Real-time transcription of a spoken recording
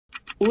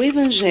O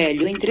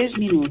Evangelho em 3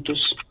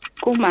 minutos,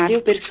 com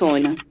Mário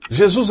Persona.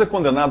 Jesus é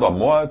condenado à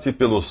morte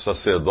pelos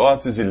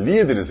sacerdotes e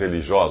líderes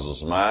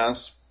religiosos,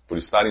 mas, por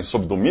estarem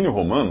sob domínio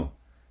romano,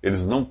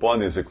 eles não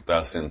podem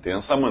executar a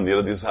sentença à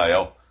maneira de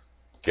Israel,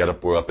 que era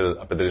por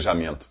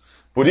apedrejamento.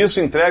 Por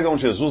isso entregam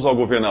Jesus ao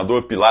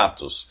governador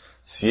Pilatos.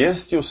 Se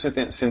este o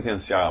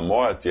sentenciar à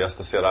morte,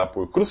 esta será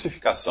por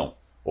crucificação,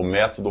 o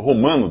método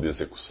romano de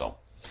execução.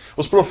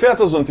 Os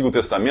profetas do Antigo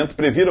Testamento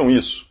previram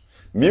isso.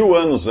 1000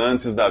 anos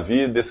antes,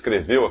 Davi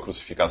descreveu a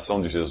crucificação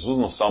de Jesus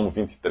no Salmo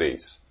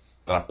 23.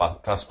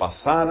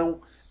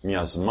 Traspassaram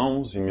minhas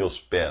mãos e meus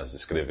pés,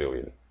 escreveu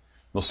ele.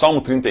 No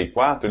Salmo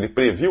 34, ele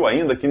previu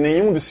ainda que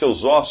nenhum de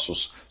seus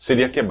ossos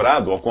seria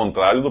quebrado, ao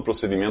contrário do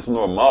procedimento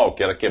normal,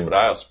 que era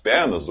quebrar as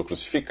pernas do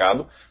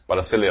crucificado para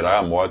acelerar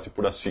a morte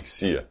por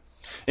asfixia.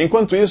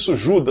 Enquanto isso,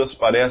 Judas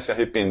parece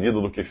arrependido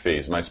do que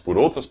fez, mas por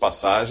outras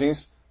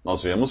passagens,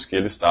 nós vemos que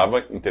ele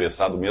estava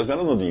interessado mesmo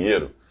era no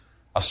dinheiro.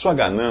 A sua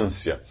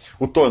ganância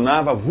o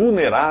tornava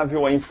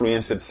vulnerável à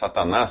influência de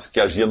Satanás que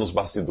agia nos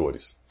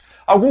bastidores.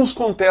 Alguns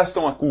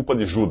contestam a culpa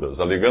de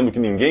Judas, alegando que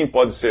ninguém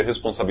pode ser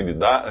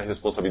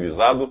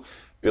responsabilizado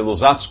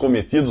pelos atos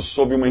cometidos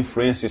sob uma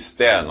influência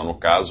externa, no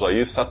caso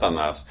aí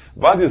Satanás.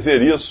 Vá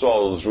dizer isso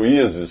aos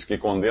juízes que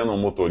condenam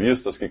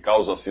motoristas que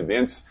causam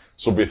acidentes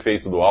sob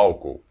efeito do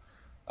álcool.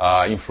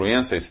 A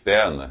influência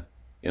externa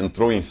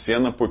entrou em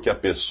cena porque a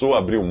pessoa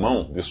abriu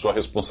mão de sua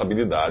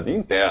responsabilidade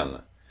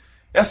interna.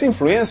 Essa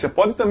influência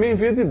pode também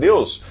vir de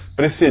Deus,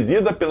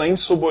 precedida pela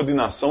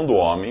insubordinação do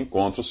homem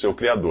contra o seu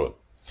Criador.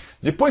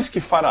 Depois que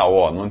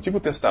Faraó, no Antigo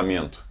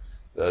Testamento,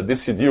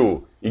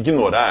 decidiu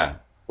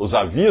ignorar os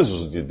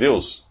avisos de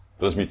Deus,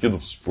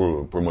 transmitidos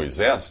por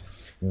Moisés,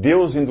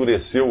 Deus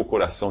endureceu o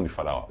coração de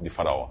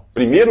Faraó.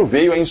 Primeiro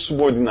veio a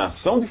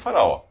insubordinação de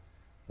Faraó,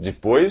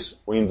 depois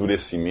o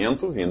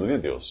endurecimento vindo de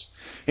Deus.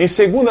 Em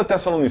 2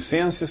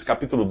 Tessalonicenses,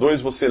 capítulo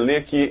 2, você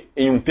lê que,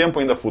 em um tempo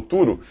ainda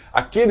futuro,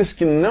 aqueles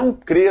que não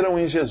creram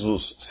em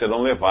Jesus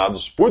serão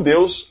levados por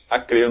Deus a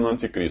crer no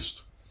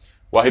Anticristo.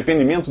 O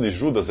arrependimento de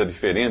Judas é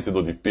diferente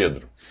do de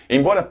Pedro.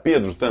 Embora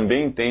Pedro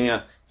também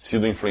tenha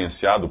sido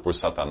influenciado por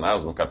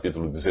Satanás no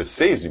capítulo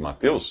 16 de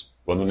Mateus,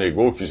 quando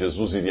negou que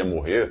Jesus iria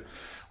morrer,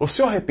 o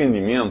seu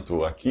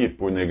arrependimento aqui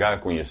por negar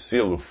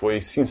conhecê-lo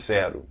foi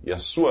sincero, e a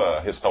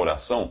sua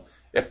restauração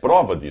é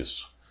prova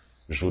disso.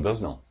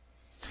 Judas não.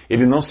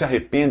 Ele não se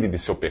arrepende de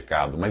seu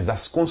pecado, mas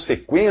das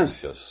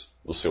consequências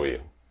do seu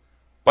erro.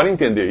 Para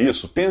entender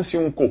isso, pense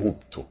em um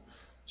corrupto.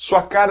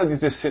 Sua cara de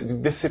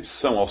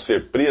decepção ao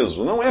ser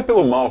preso não é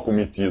pelo mal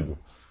cometido,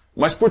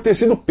 mas por ter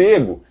sido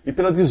pego e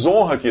pela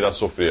desonra que irá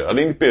sofrer,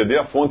 além de perder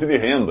a fonte de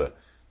renda.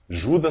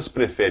 Judas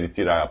prefere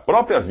tirar a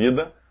própria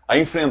vida a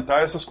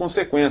enfrentar essas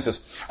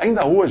consequências.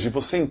 Ainda hoje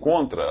você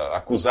encontra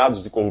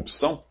acusados de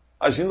corrupção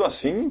agindo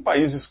assim em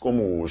países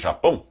como o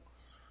Japão.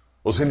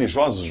 Os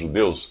religiosos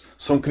judeus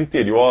são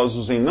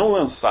criteriosos em não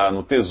lançar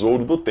no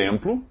tesouro do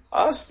templo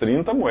as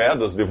 30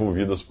 moedas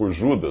devolvidas por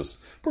Judas,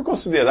 por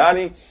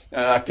considerarem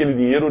aquele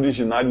dinheiro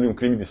originário de um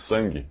crime de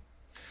sangue.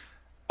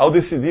 Ao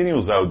decidirem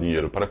usar o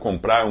dinheiro para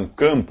comprar um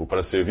campo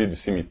para servir de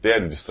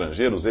cemitério de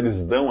estrangeiros,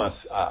 eles dão a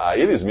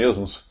eles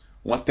mesmos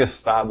um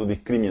atestado de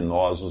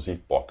criminosos e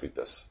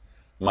hipócritas.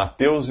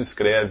 Mateus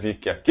escreve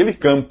que aquele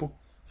campo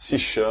se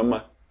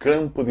chama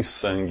campo de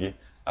sangue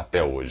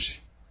até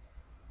hoje.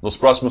 Nos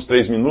próximos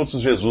 3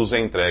 minutos, Jesus é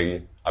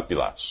entregue a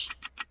Pilatos.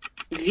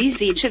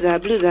 Visite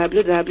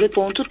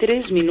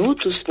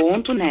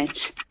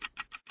www.3minutos.net.